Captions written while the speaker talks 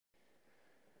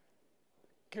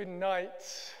Good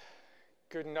night,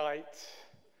 good night.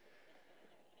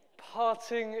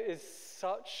 Parting is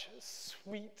such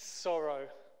sweet sorrow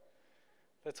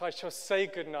that I shall say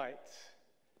good night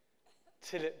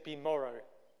till it be morrow.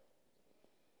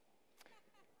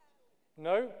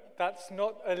 No, that's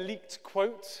not a leaked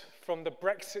quote from the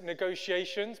Brexit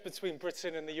negotiations between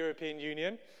Britain and the European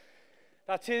Union.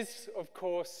 That is, of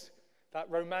course,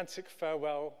 that romantic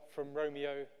farewell from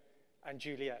Romeo and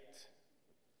Juliet.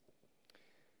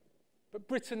 But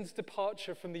Britain's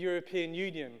departure from the European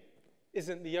Union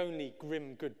isn't the only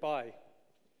grim goodbye.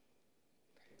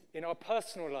 In our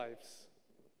personal lives,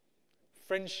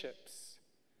 friendships,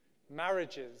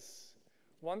 marriages,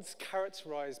 once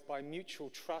characterized by mutual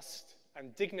trust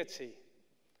and dignity,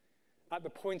 at the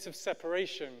point of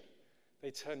separation,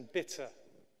 they turn bitter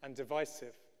and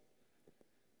divisive.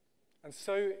 And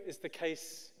so is the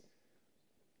case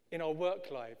in our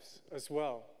work lives as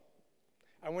well.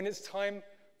 And when it's time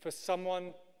for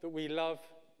someone that we love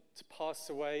to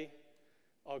pass away,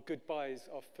 our goodbyes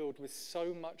are filled with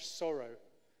so much sorrow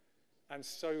and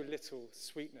so little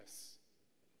sweetness.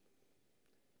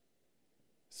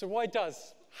 So why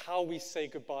does how we say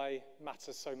goodbye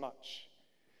matter so much?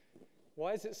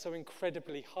 Why is it so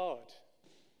incredibly hard?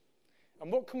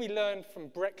 And what can we learn from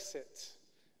Brexit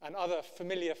and other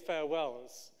familiar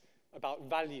farewells about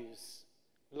values,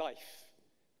 life,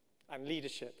 and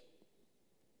leadership?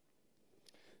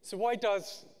 So why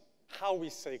does how we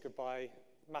say goodbye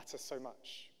matter so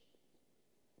much?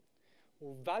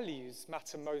 Well, values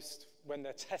matter most when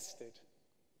they're tested.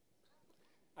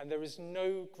 And there is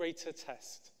no greater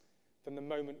test than the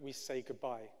moment we say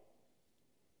goodbye.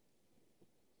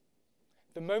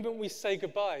 The moment we say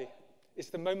goodbye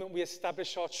is the moment we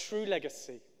establish our true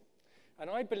legacy, and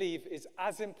I believe is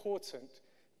as important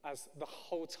as the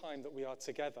whole time that we are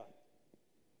together.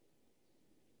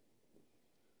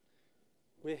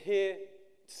 We're here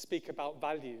to speak about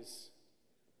values.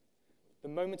 The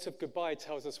moment of goodbye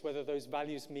tells us whether those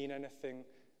values mean anything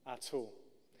at all.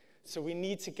 So we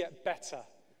need to get better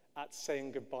at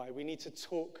saying goodbye. We need to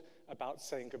talk about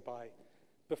saying goodbye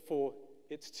before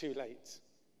it's too late.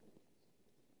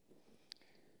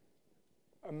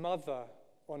 A mother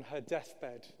on her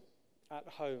deathbed at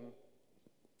home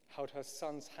held her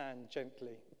son's hand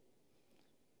gently.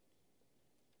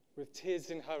 With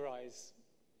tears in her eyes,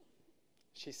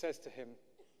 she says to him,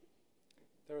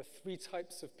 "There are 3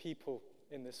 types of people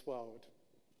in this world: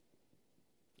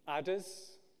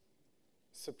 adders,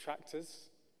 subtractors,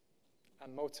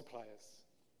 and multipliers.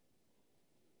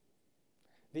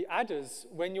 The adders,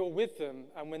 when you're with them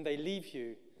and when they leave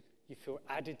you, you feel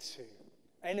added to,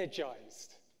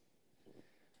 energized.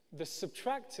 The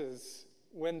subtractors,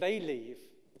 when they leave,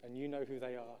 and you know who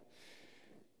they are,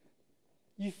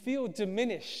 you feel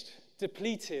diminished,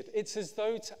 depleted. It's as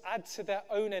though to add to their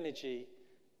own energy,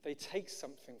 they take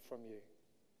something from you.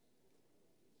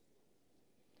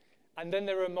 And then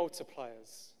there are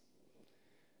multipliers,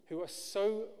 who are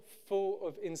so full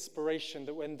of inspiration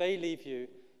that when they leave you,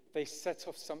 they set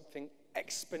off something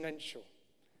exponential.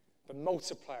 The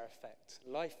multiplier effect.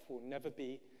 Life will never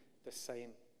be the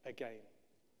same again."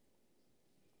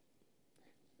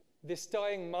 This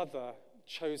dying mother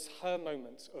chose her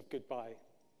moment of goodbye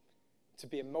to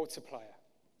be a multiplier,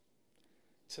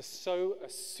 to sow a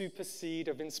super seed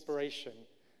of inspiration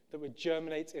that would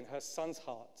germinate in her son's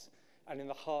heart and in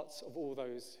the hearts of all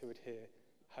those who would hear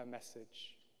her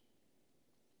message.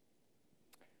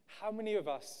 How many of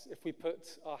us, if we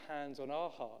put our hands on our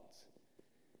heart,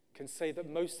 can say that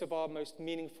most of our most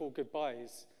meaningful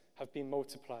goodbyes have been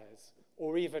multipliers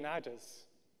or even adders?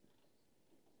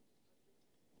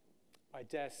 I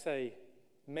dare say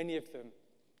many of them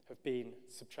have been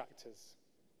subtractors.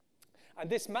 And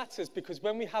this matters because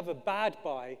when we have a bad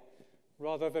bye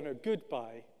rather than a good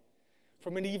bye,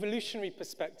 from an evolutionary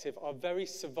perspective, our very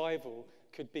survival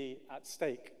could be at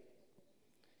stake.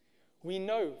 We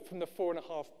know from the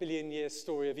 4.5 billion year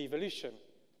story of evolution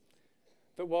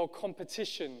that while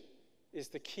competition is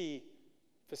the key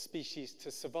for species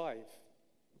to survive,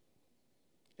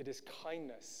 it is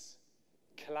kindness,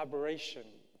 collaboration,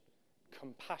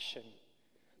 compassion,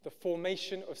 the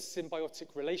formation of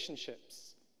symbiotic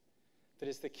relationships that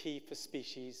is the key for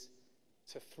species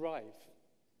to thrive.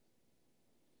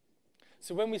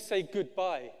 So when we say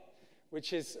goodbye,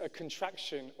 which is a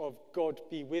contraction of God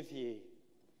be with ye,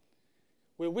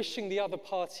 we're wishing the other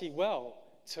party well,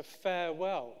 to fare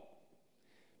well,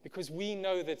 because we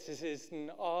know that it is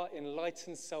in our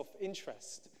enlightened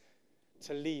self-interest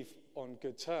to leave on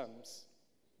good terms.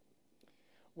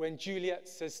 When Juliet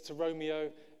says to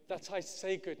Romeo, "That I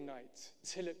say good night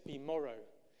till it be morrow,"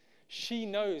 she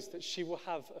knows that she will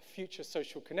have a future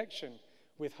social connection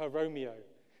with her Romeo.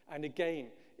 And again,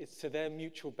 it's to their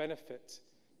mutual benefit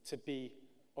to be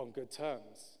on good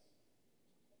terms.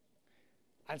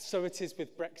 And so it is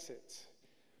with Brexit.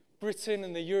 Britain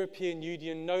and the European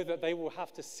Union know that they will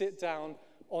have to sit down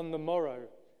on the morrow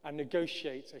and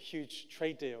negotiate a huge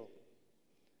trade deal.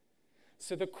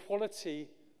 So the quality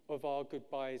of our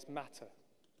goodbyes matter.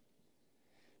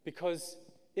 Because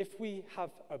if we have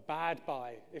a bad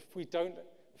bye, if we don't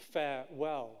fare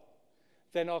well,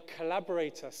 then our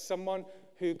collaborator, someone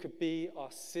who could be our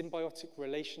symbiotic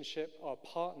relationship, our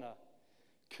partner,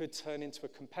 could turn into a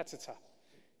competitor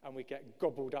and we get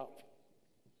gobbled up.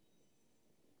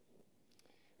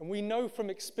 And we know from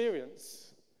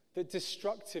experience that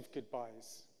destructive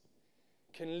goodbyes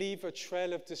can leave a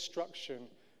trail of destruction,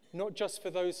 not just for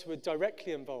those who are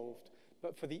directly involved,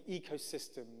 but for the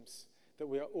ecosystems that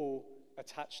we are all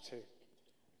attached to.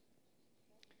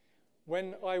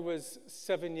 When I was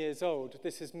 7 years old,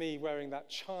 this is me wearing that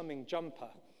charming jumper.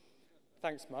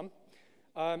 Thanks, Mum.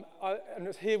 I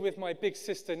was here with my big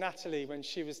sister, Natalie, when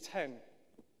she was 10.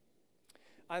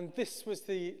 And this was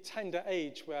the tender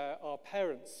age where our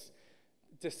parents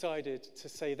decided to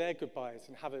say their goodbyes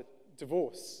and have a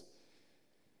divorce.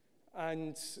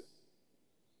 And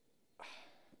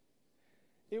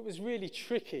it was really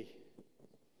tricky.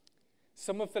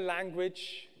 Some of the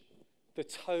language, the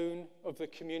tone of the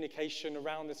communication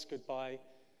around this goodbye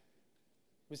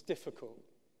was difficult.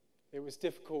 It was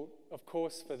difficult, of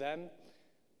course, for them,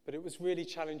 but it was really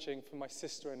challenging for my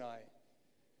sister and I.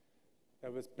 There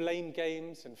was blame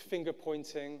games and finger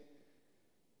pointing,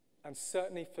 and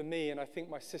certainly for me, and I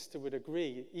think my sister would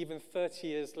agree, even 30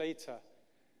 years later,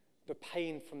 the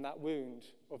pain from that wound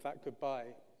of that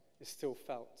goodbye is still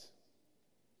felt.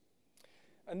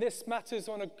 And this matters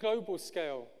on a global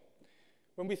scale.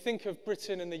 When we think of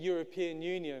Britain and the European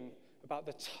Union, about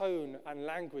the tone and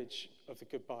language of the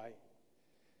goodbye,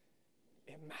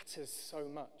 it matters so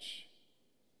much.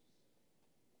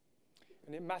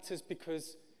 And it matters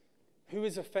because who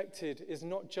is affected is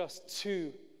not just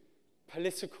two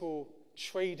political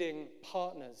trading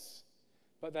partners,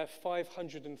 but they're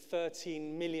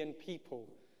 513 million people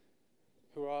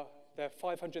there are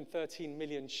 513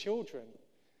 million children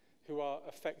who are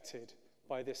affected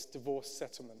by this divorce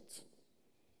settlement.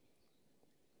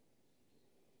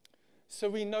 So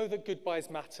we know that goodbyes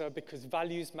matter because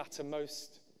values matter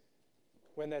most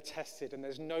when they're tested, and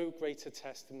there's no greater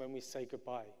test than when we say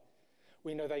goodbye.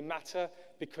 We know they matter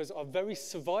because our very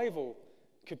survival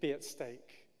could be at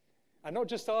stake. And not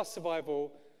just our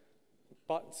survival,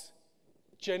 but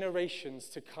generations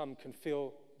to come can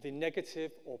feel the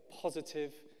negative or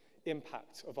positive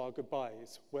impact of our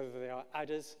goodbyes, whether they are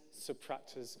adders,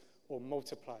 subtractors, or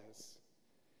multipliers.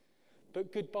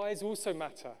 But goodbyes also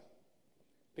matter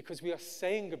because we are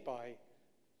saying goodbye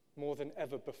more than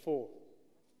ever before.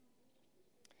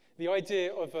 The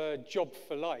idea of a job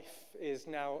for life is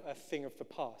now a thing of the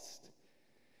past.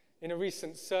 In a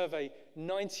recent survey,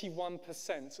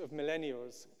 91% of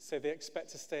millennials say they expect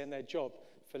to stay in their job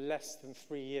for less than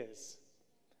 3 years.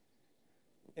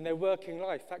 In their working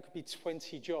life, that could be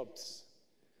 20 jobs.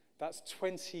 That's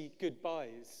 20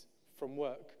 goodbyes from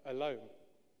work alone.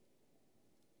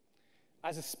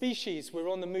 As a species, we're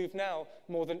on the move now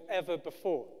more than ever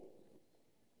before.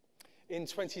 In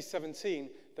 2017,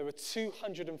 there were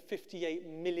 258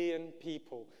 million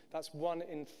people, that's 1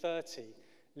 in 30,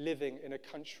 living in a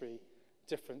country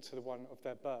different to the one of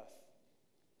their birth.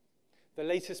 The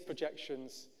latest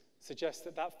projections suggest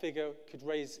that that figure could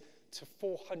raise to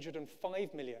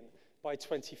 405 million by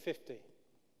 2050.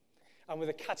 And with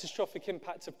a catastrophic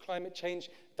impact of climate change,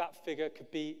 that figure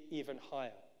could be even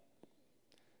higher.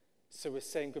 So we're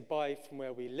saying goodbye from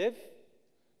where we live,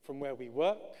 from where we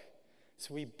work,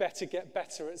 so we better get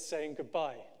better at saying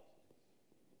goodbye.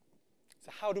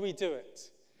 So how do we do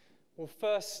it? Well,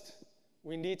 first,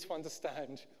 we need to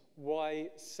understand why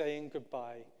saying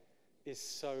goodbye is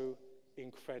so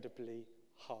incredibly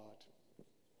hard.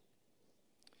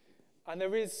 And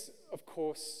there is, of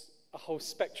course, a whole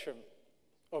spectrum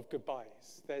of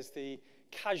goodbyes. There's the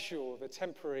casual, the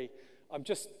temporary, I'm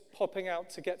just popping out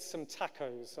to get some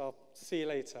tacos, I'll see you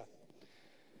later,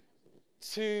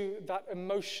 to that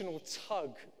emotional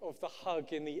tug of the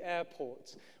hug in the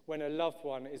airport when a loved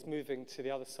one is moving to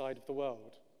the other side of the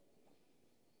world.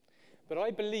 But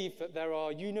I believe that there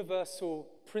are universal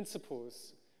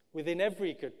principles within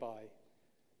every goodbye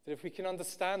that if we can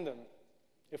understand them,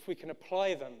 if we can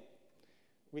apply them,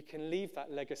 we can leave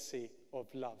that legacy of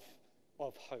love,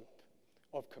 of hope,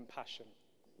 of compassion.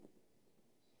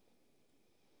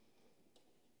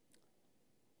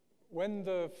 When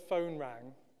the phone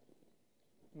rang,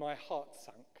 my heart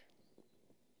sank.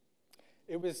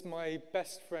 It was my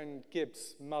best friend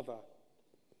Gib's mother.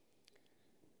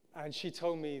 And she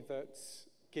told me that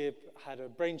Gib had a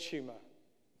brain tumor.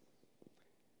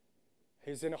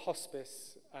 He was in a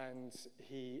hospice and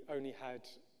he only had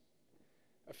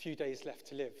a few days left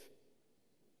to live.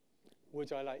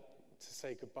 Would I like to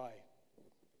say goodbye?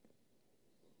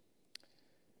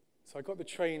 So I got the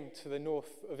train to the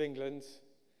north of England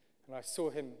and I saw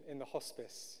him in the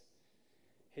hospice.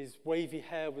 His wavy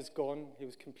hair was gone. He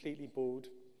was completely bald.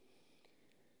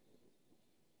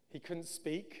 He couldn't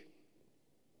speak,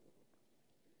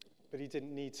 but he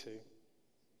didn't need to.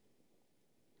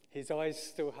 His eyes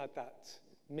still had that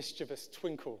mischievous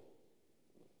twinkle.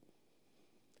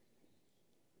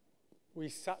 We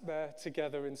sat there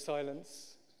together in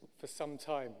silence for some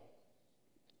time.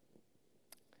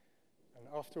 And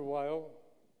after a while,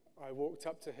 I walked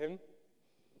up to him,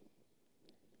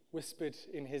 whispered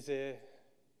in his ear,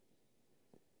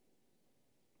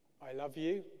 "I love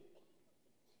you,"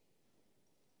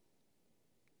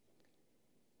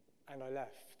 and I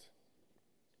left.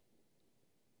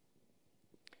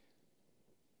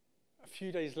 A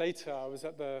few days later, I was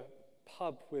at the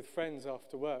pub with friends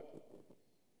after work.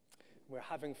 We were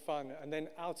having fun, and then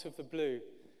out of the blue,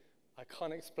 I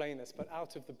can't explain this, but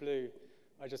out of the blue,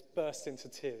 I just burst into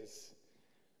tears.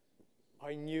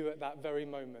 I knew at that very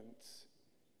moment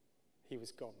he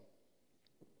was gone.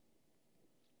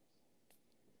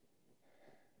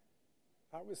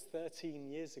 That was 13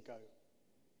 years ago.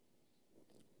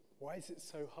 Why is it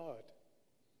so hard?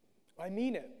 I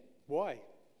mean it. Why?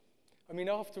 I mean,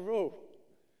 after all,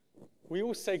 we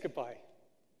all say goodbye.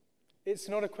 It's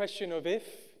not a question of if,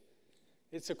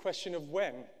 it's a question of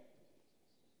when.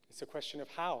 It's a question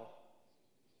of how.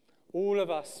 All of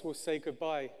us will say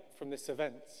goodbye from this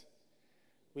event.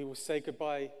 We will say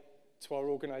goodbye to our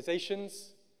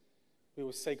organizations. We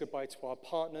will say goodbye to our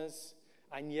partners.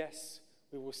 And yes,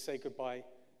 we will say goodbye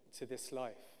to this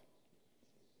life.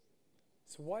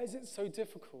 So why is it so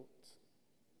difficult?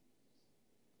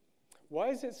 Why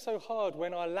is it so hard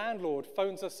when our landlord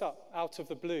phones us up out of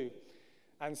the blue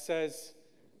and says,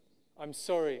 "I'm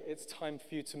sorry, it's time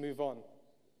for you to move on"?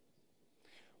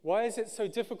 Why is it so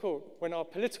difficult when our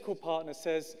political partner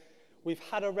says, "We've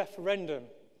had a referendum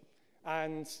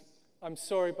and I'm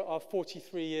sorry, but our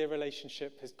 43-year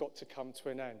relationship has got to come to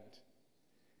an end"?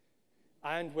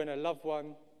 And when a loved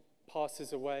one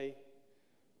passes away,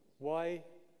 why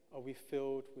are we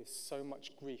filled with so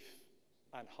much grief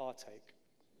and heartache?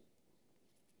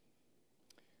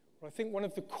 Well, I think one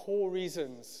of the core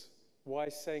reasons why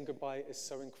saying goodbye is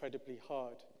so incredibly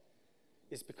hard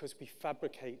is because we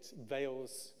fabricate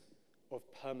veils of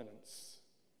permanence.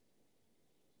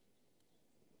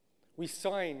 We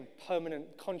sign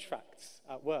permanent contracts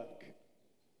at work.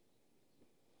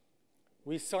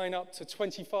 We sign up to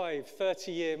 25,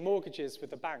 30-year mortgages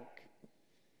with the bank.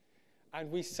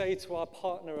 And we say to our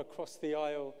partner across the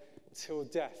aisle, "Till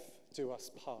death do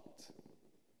us part."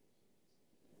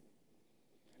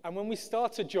 And when we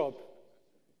start a job,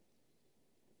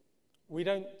 we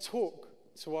don't talk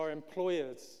to our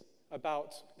employers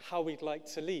about how we'd like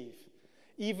to leave,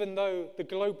 even though the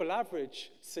global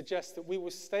average suggests that we will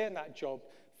stay in that job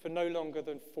for no longer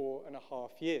than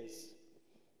 4.5 years.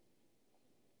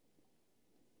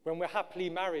 When we're happily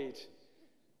married,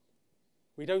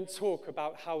 we don't talk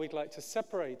about how we'd like to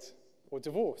separate or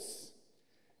divorce,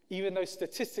 even though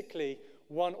statistically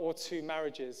 1 or 2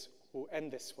 marriages will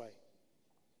end this way.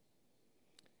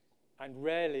 And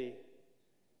rarely,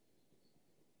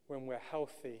 when we're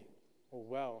healthy or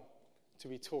well, do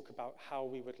we talk about how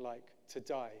we would like to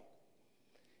die,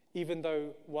 even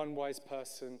though one wise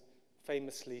person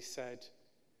famously said,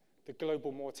 "The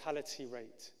global mortality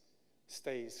rate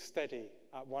stays steady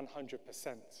at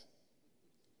 100%.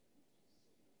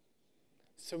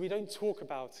 So we don't talk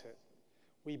about it.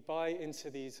 We buy into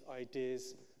these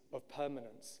ideas of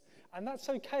permanence. And that's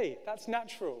okay, that's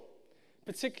natural,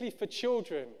 particularly for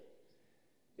children.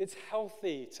 It's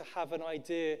healthy to have an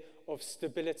idea of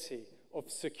stability,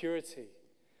 of security,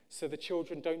 so the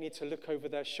children don't need to look over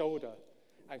their shoulder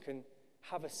and can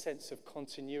have a sense of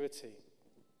continuity.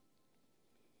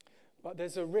 But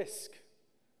there's a risk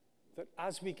that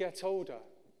as we get older,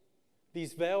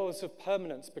 these veils of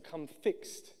permanence become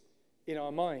fixed in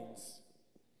our minds.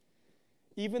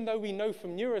 Even though we know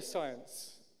from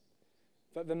neuroscience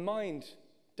that the mind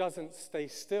doesn't stay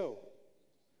still,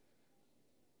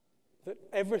 that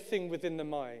everything within the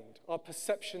mind, our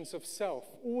perceptions of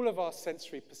self, all of our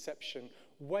sensory perception,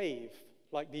 wave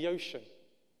like the ocean.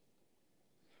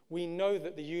 We know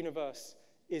that the universe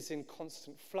is in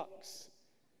constant flux,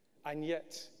 and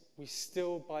yet we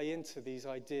still buy into these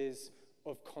ideas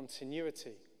of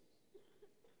continuity.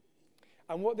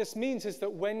 And what this means is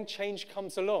that when change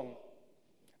comes along,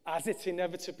 as it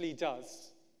inevitably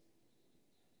does,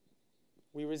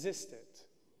 we resist it.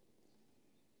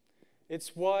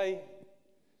 It's why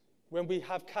when we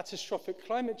have catastrophic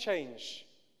climate change,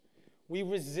 we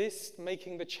resist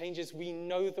making the changes we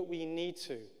know that we need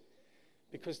to,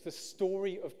 because the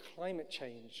story of climate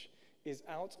change is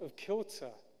out of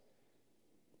kilter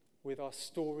with our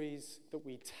stories that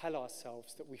we tell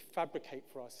ourselves, that we fabricate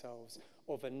for ourselves,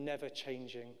 of a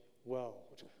never-changing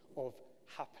world, of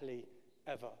happily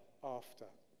ever after.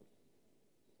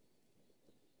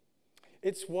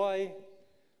 It's why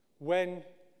when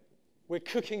we're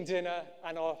cooking dinner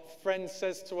and our friend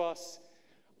says to us,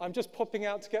 "I'm just popping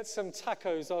out to get some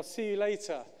tacos, I'll see you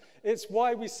later." It's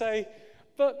why we say,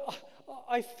 "But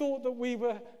I thought that you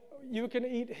were going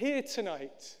to eat here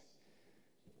tonight."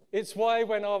 It's why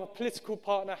when our political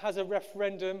partner has a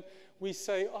referendum, we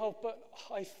say, "Oh, but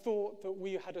I thought that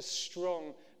we had a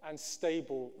strong and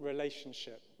stable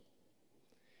relationship."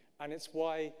 And it's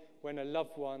why when a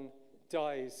loved one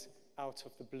dies out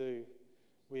of the blue,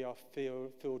 we are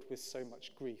filled with so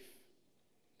much grief.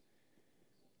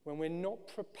 When we're not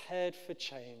prepared for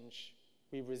change,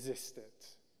 we resist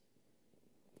it.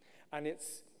 And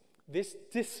it's this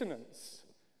dissonance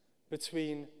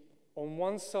between, on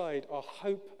one side, our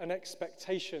hope and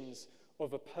expectations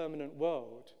of a permanent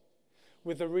world,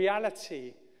 with the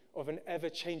reality of an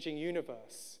ever-changing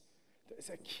universe, that is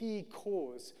a key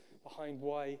cause behind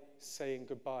why saying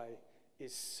goodbye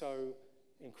is so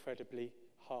incredibly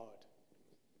hard.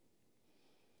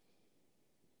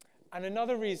 And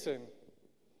another reason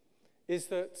is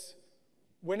that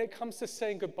when it comes to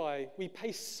saying goodbye, we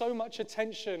pay so much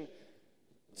attention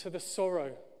to the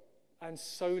sorrow and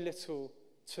so little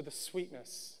to the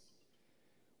sweetness.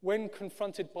 When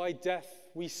confronted by death,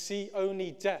 we see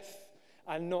only death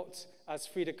and not, as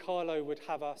Frida Kahlo would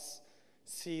have us,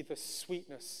 see the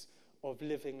sweetness of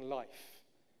living life.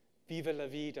 Viva la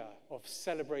vida, of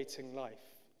celebrating life.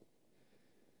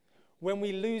 When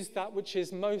we lose that which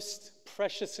is most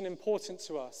precious and important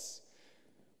to us,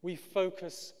 we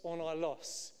focus on our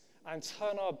loss and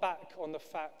turn our back on the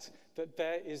fact that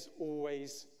there is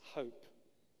always hope.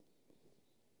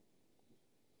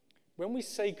 When we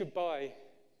say goodbye,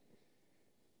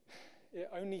 it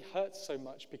only hurts so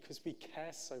much because we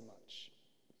care so much.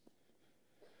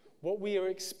 What we are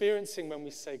experiencing when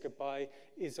we say goodbye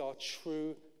is our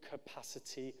true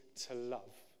capacity to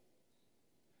love.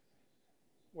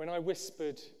 When I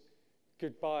whispered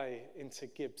goodbye into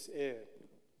Gibbs' ear,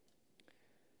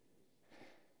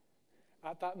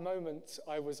 at that moment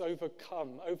I was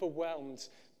overwhelmed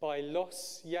by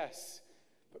loss, yes,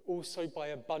 but also by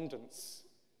abundance.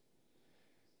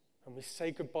 When we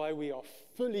say goodbye, we are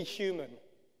fully human,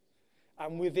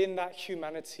 and within that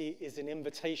humanity is an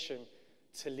invitation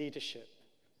to leadership,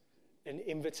 an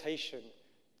invitation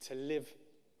to live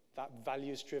that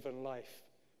values-driven life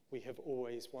we have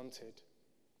always wanted.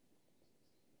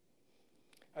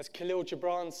 As Khalil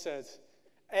Gibran said,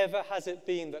 "Ever has it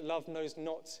been that love knows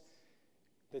not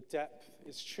the depth,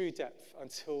 its true depth,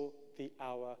 until the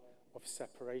hour of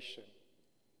separation."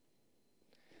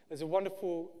 There's a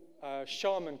wonderful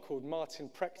shaman called Martin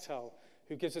Prechtel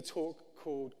who gives a talk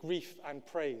called Grief and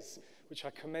Praise, which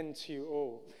I commend to you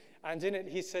all. And in it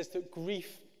he says that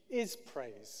grief is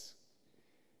praise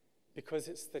because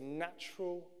it's the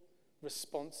natural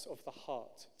response of the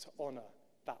heart to honor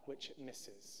that which it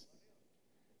misses.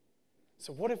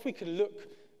 So what if we could look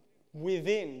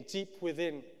within, deep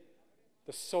within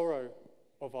the sorrow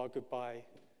of our goodbye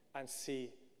and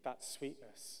see that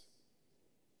sweetness?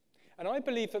 And I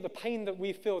believe that the pain that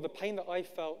we feel, the pain that I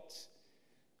felt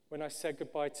when I said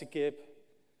goodbye to Gib,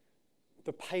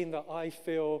 the pain that I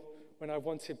feel when I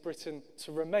wanted Britain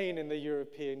to remain in the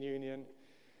European Union,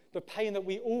 the pain that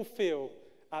we all feel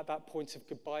at that point of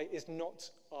goodbye is not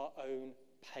our own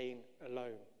pain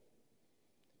alone.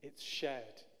 It's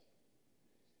shared.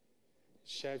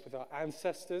 It's shared with our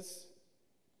ancestors,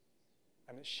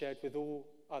 and it's shared with all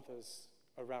others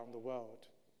around the world.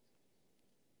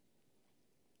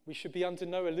 We should be under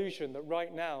no illusion that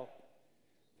right now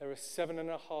there are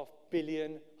 7.5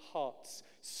 billion hearts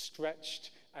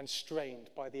stretched and strained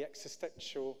by the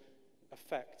existential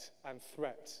effect and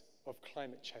threat of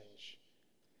climate change.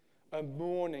 A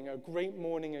great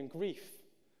mourning and grief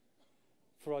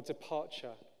for our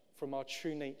departure from our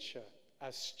true nature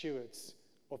as stewards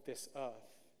of this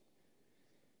earth.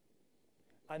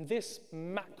 And this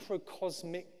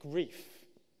macrocosmic grief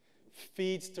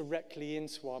feeds directly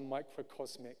into our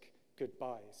microcosmic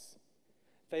goodbyes.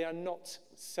 They are not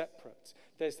separate.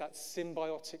 There's that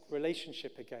symbiotic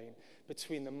relationship again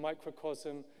between the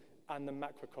microcosm and the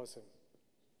macrocosm.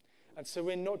 And so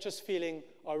we're not just feeling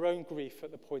our own grief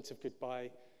at the point of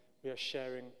goodbye, we are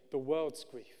sharing the world's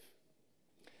grief.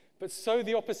 But so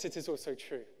the opposite is also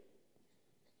true.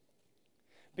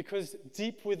 Because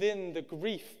deep within the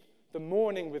grief, the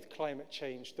mourning with climate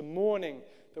change, the mourning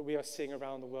that we are seeing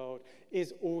around the world,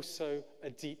 is also a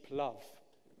deep love.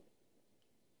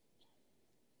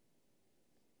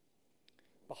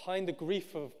 Behind the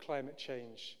grief of climate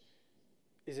change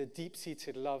is a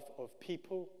deep-seated love of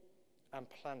people and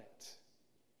planet.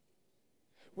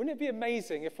 Wouldn't it be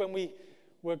amazing if when we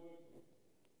were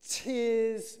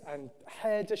tears and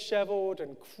hair disheveled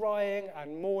and crying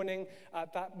and mourning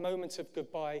at that moment of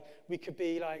goodbye, we could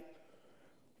be like,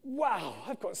 wow,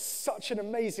 I've got such an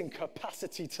amazing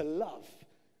capacity to love.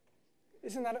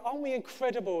 Aren't we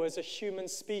incredible as a human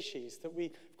species that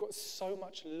we've got so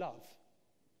much love?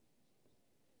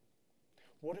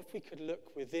 What if we could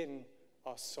look within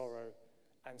our sorrow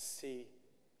and see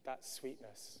that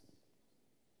sweetness?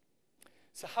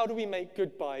 So how do we make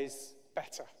goodbyes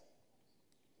better?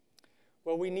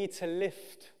 Well, we need to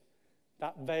lift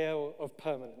that veil of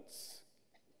permanence.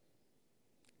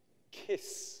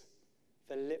 Kiss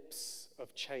the lips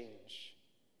of change.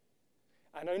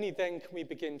 And only then can we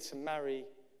begin to marry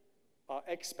our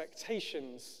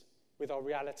expectations with our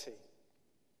reality.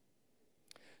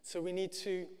 So we need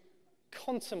to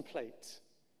contemplate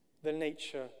the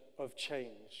nature of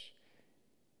change,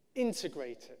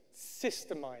 integrate it,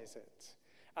 systemize it.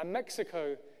 And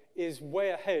Mexico is way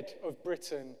ahead of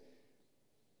Britain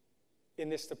in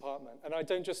this department. And I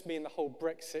don't just mean the whole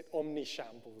Brexit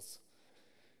omni-shambles.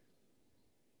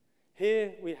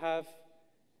 Here we have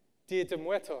Dia de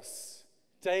Muertos,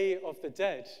 Day of the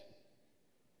Dead,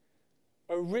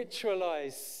 a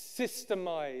ritualized,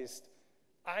 systemized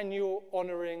annual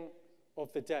honoring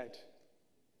of the dead,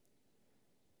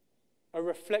 a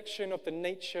reflection of the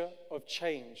nature of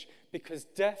change, because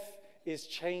death is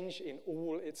change in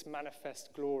all its manifest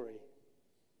glory.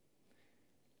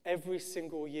 Every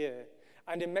single year,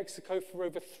 and in Mexico for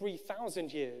over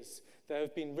 3,000 years, there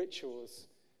have been rituals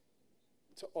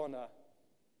to honor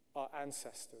our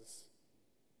ancestors.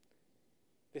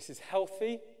 This is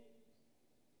healthy.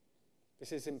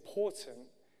 This is important.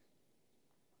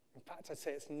 In fact, I'd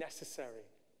say it's necessary.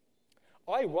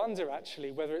 I wonder,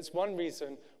 actually, whether it's one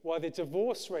reason why the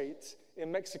divorce rate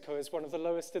in Mexico is one of the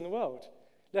lowest in the world.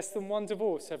 Less than one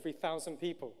divorce every 1,000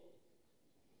 people.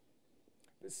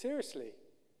 But seriously,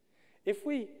 if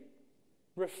we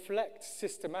reflect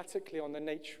systematically on the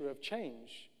nature of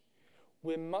change,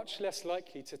 we're much less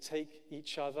likely to take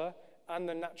each other and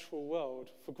the natural world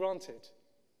for granted.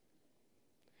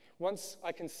 Once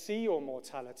I can see your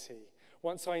mortality,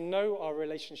 once I know our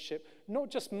relationship not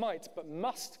just might, but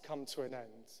must come to an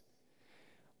end,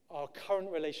 our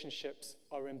current relationships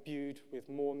are imbued with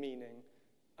more meaning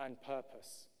and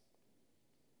purpose.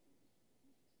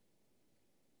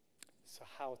 So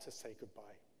how to say goodbye?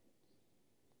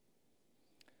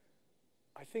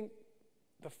 I think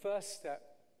the first step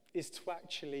is to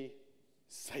actually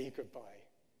say goodbye.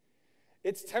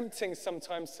 It's tempting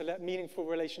sometimes to let meaningful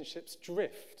relationships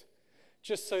drift,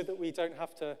 just so that we don't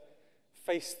have to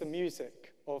face the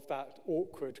music of that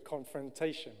awkward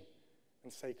confrontation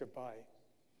and say goodbye.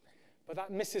 But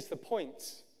that misses the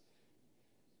point.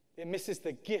 It misses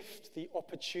the gift, the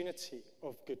opportunity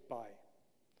of goodbye.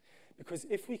 Because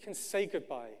if we can say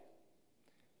goodbye,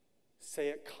 say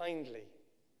it kindly,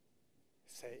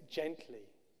 say it gently,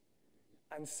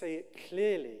 and say it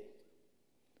clearly,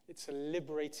 it's a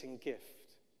liberating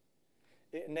gift.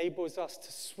 It enables us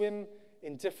to swim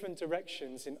in different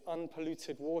directions in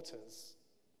unpolluted waters.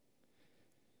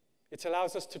 It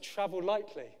allows us to travel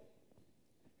lightly,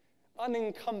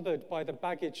 unencumbered by the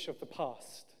baggage of the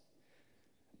past,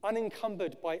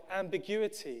 unencumbered by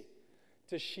ambiguity.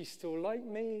 Does she still like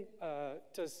me?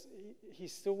 Does he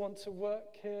still want to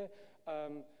work here?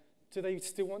 Do they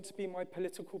still want to be my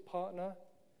political partner?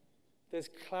 There's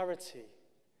clarity.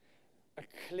 A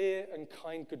clear and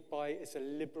kind goodbye is a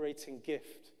liberating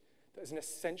gift that is an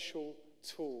essential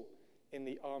tool in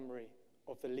the armory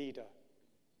of the leader.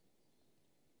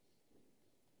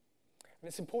 And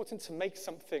it's important to make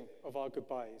something of our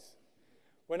goodbyes.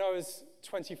 When I was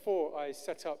 24, I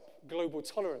set up Global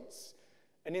Tolerance,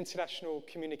 an international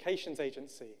communications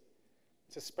agency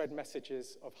to spread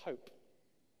messages of hope.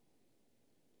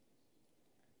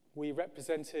 We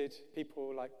represented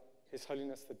people like His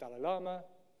Holiness the Dalai Lama,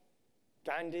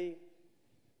 Gandhi,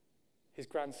 his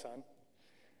grandson,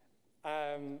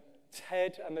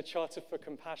 TED and the Charter for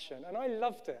Compassion, and I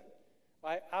loved it.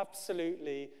 I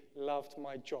absolutely loved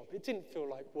my job. It didn't feel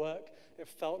like work, it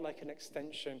felt like an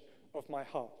extension of my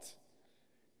heart.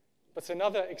 But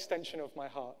another extension of my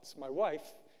heart, my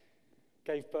wife,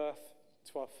 gave birth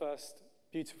to our first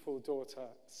beautiful daughter,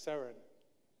 Seren.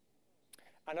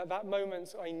 And at that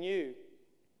moment, I knew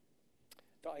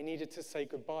that I needed to say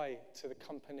goodbye to the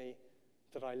company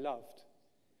that I loved,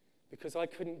 because I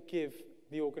couldn't give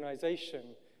the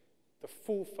organization the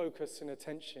full focus and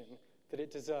attention that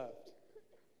it deserved,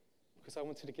 because I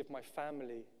wanted to give my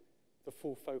family the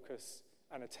full focus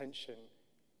and attention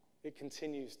it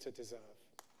continues to deserve.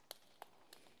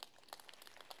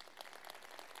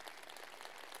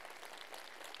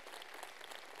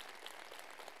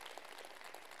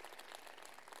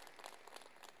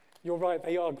 You're right,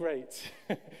 they are great.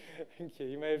 Thank you.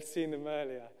 You may have seen them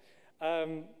earlier.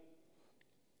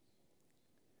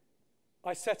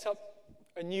 I set up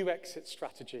a new exit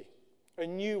strategy, a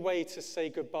new way to say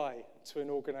goodbye to an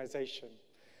organization.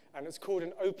 And it's called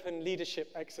an open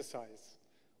leadership exercise,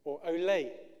 or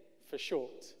OLE for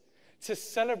short, to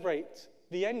celebrate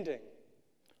the ending.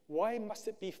 Why must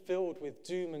it be filled with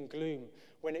doom and gloom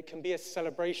when it can be a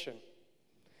celebration?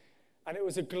 And it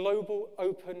was a global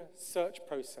open search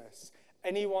process.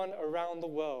 Anyone around the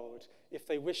world, if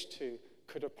they wished to,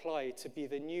 could apply to be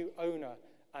the new owner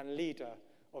and leader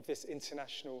of this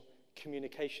international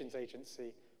communications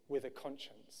agency with a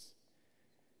conscience.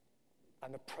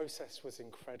 And the process was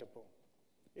incredible.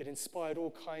 It inspired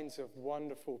all kinds of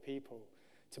wonderful people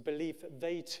to believe that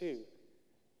they too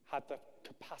had the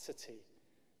capacity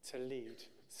to lead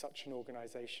such an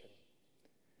organization.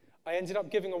 I ended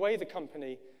up giving away the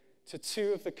company to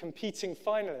two of the competing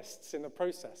finalists in the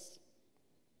process.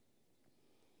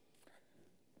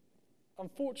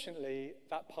 Unfortunately,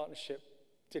 that partnership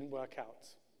didn't work out.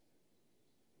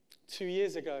 2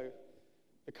 years ago,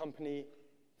 the company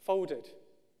folded.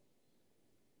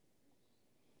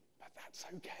 But that's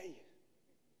okay.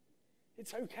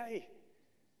 It's okay.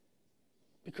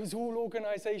 Because all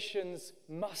organizations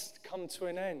must come to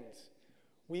an end.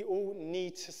 We all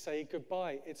need to say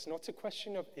goodbye. It's not a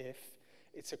question of if,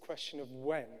 it's a question of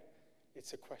when.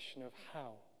 It's a question of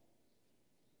how.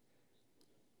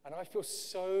 And I feel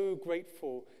so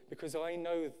grateful because I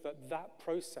know that that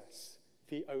process,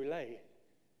 the OLE,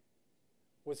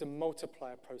 was a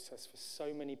multiplier process for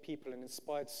so many people and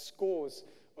inspired scores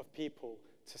of people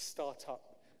to start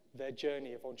up their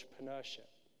journey of entrepreneurship.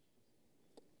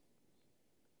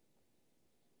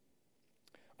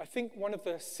 I think one of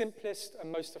the simplest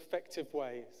and most effective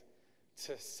ways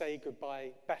to say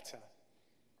goodbye better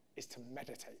is to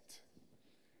meditate,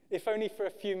 if only for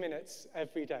a few minutes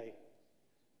every day.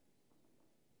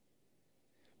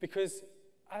 Because,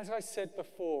 as I said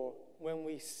before, when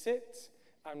we sit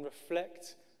and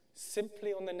reflect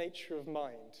simply on the nature of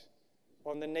mind,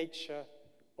 on the nature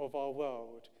of our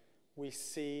world, we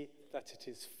see that it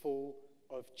is full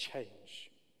of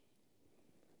change.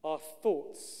 Our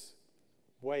thoughts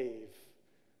wave,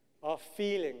 our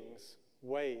feelings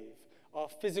wave, our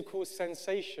physical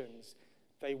sensations,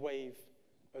 they wave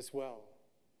as well.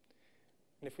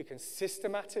 And if we can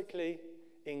systematically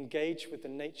engage with the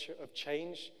nature of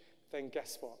change, then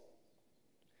guess what?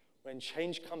 When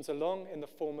change comes along in the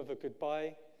form of a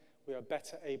goodbye, we are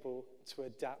better able to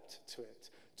adapt to it,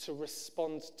 to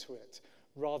respond to it,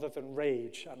 rather than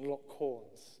rage and lock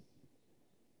horns.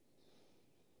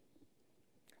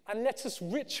 And let us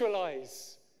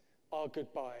ritualize our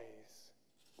goodbyes.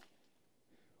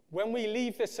 When we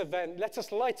leave this event, let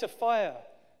us light a fire,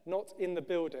 not in the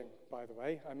building, by the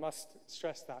way, I must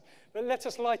stress that, but let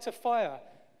us light a fire.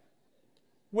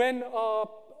 When our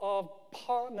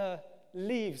partner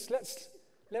leaves,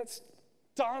 let's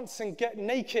dance and get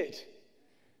naked.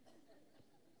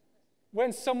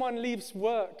 When someone leaves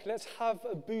work, let's have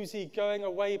a boozy going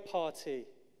away party.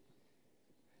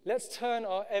 Let's turn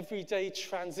our everyday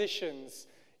transitions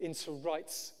into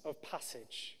rites of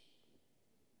passage.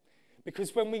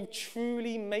 Because when we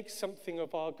truly make something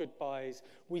of our goodbyes,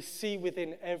 we see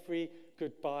within every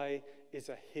goodbye is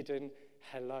a hidden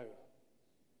hello.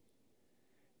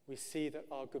 We see that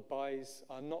our goodbyes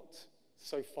are not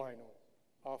so final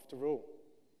after all.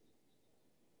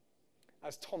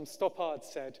 As Tom Stoppard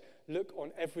said, look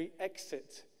on every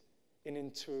exit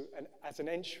as an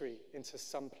entry into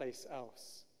someplace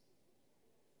else.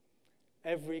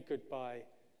 Every goodbye,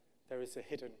 there is a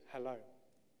hidden hello.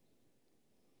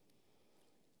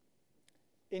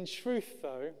 In truth,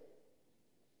 though,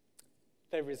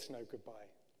 there is no goodbye.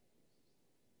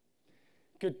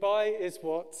 Goodbye is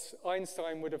what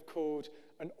Einstein would have called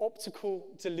an optical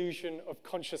delusion of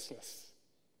consciousness.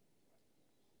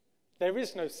 There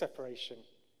is no separation.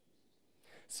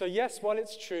 So yes, while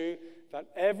it's true that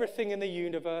everything in the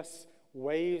universe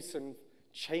waves and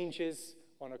changes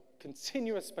on a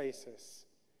continuous basis,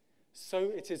 so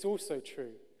it is also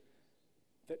true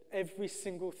that every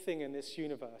single thing in this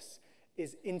universe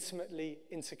is intimately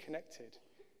interconnected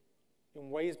in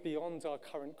ways beyond our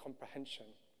current comprehension.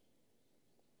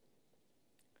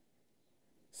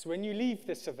 So when you leave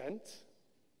this event,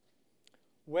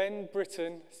 when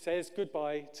Britain says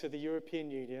goodbye to the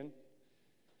European Union,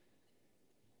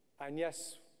 and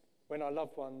yes, when our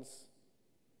loved ones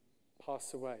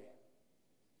pass away,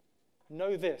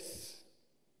 know this: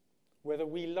 whether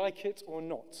we like it or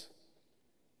not,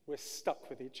 we're stuck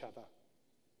with each other.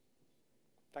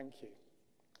 Thank you.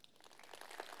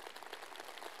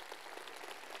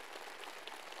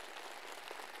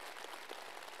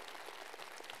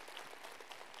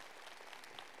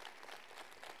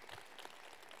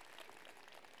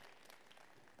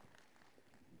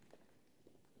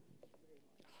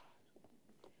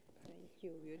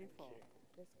 Thank you, beautiful.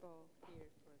 Let's go here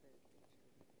for the picture.